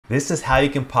This is how you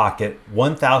can pocket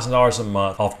 $1,000 a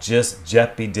month off just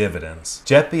JEPI dividends.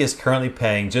 JEPI is currently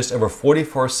paying just over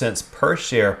 44 cents per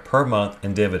share per month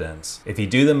in dividends. If you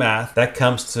do the math, that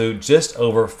comes to just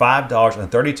over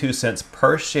 $5.32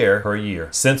 per share per year.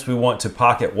 Since we want to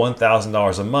pocket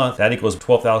 $1,000 a month, that equals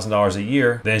 $12,000 a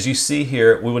year. Then as you see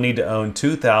here, we will need to own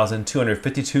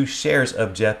 2,252 shares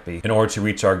of JEPI in order to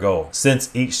reach our goal.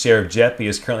 Since each share of JEPI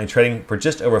is currently trading for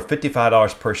just over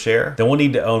 $55 per share, then we'll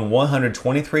need to own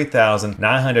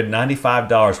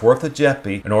 $123,995 worth of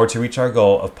JEPI in order to reach our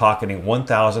goal of pocketing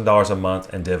 $1,000 a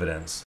month in dividends.